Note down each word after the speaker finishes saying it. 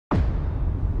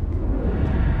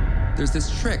There's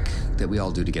this trick that we all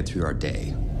do to get through our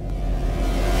day.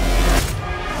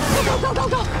 Go, go, go,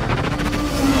 go!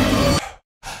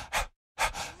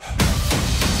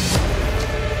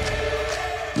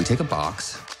 We take a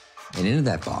box, and into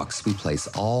that box, we place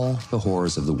all the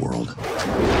horrors of the world.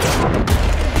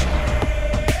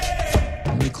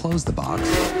 And we close the box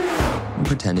and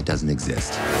pretend it doesn't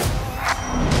exist.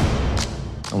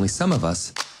 Only some of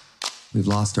us, we've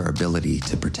lost our ability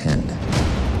to pretend.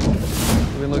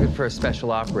 We've been looking for a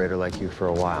special operator like you for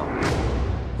a while.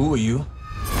 Who are you?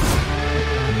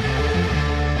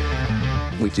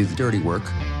 We do the dirty work,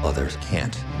 others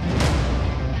can't.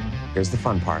 Here's the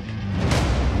fun part.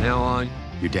 From now on,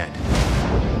 you're dead.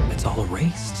 It's all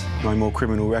erased. No more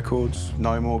criminal records,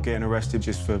 no more getting arrested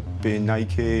just for being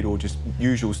naked or just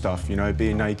usual stuff, you know,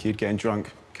 being naked, getting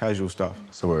drunk, casual stuff.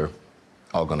 So we're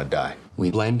all gonna die. We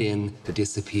blend in to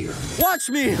disappear. Watch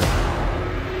me!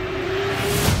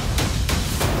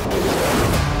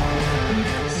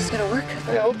 Is this gonna work?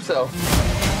 I hope so.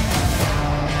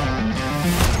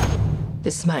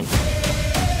 This is mine.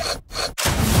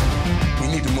 We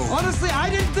need to move. Honestly, I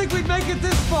didn't think we'd make it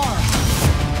this far.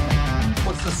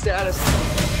 What's the status?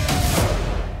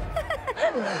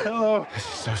 Hello. This is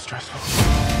so stressful.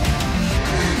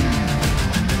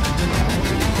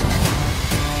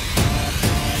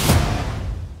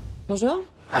 Bonjour.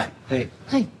 Hi. Hey.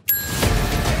 Hi.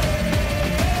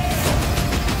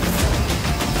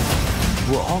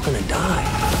 We're all gonna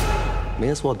die. May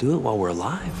as well do it while we're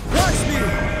alive. Watch me!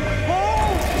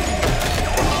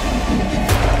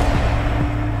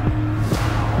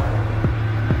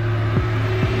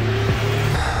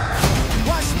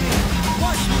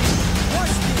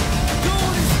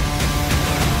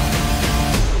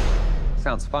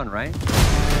 Sounds fun, right?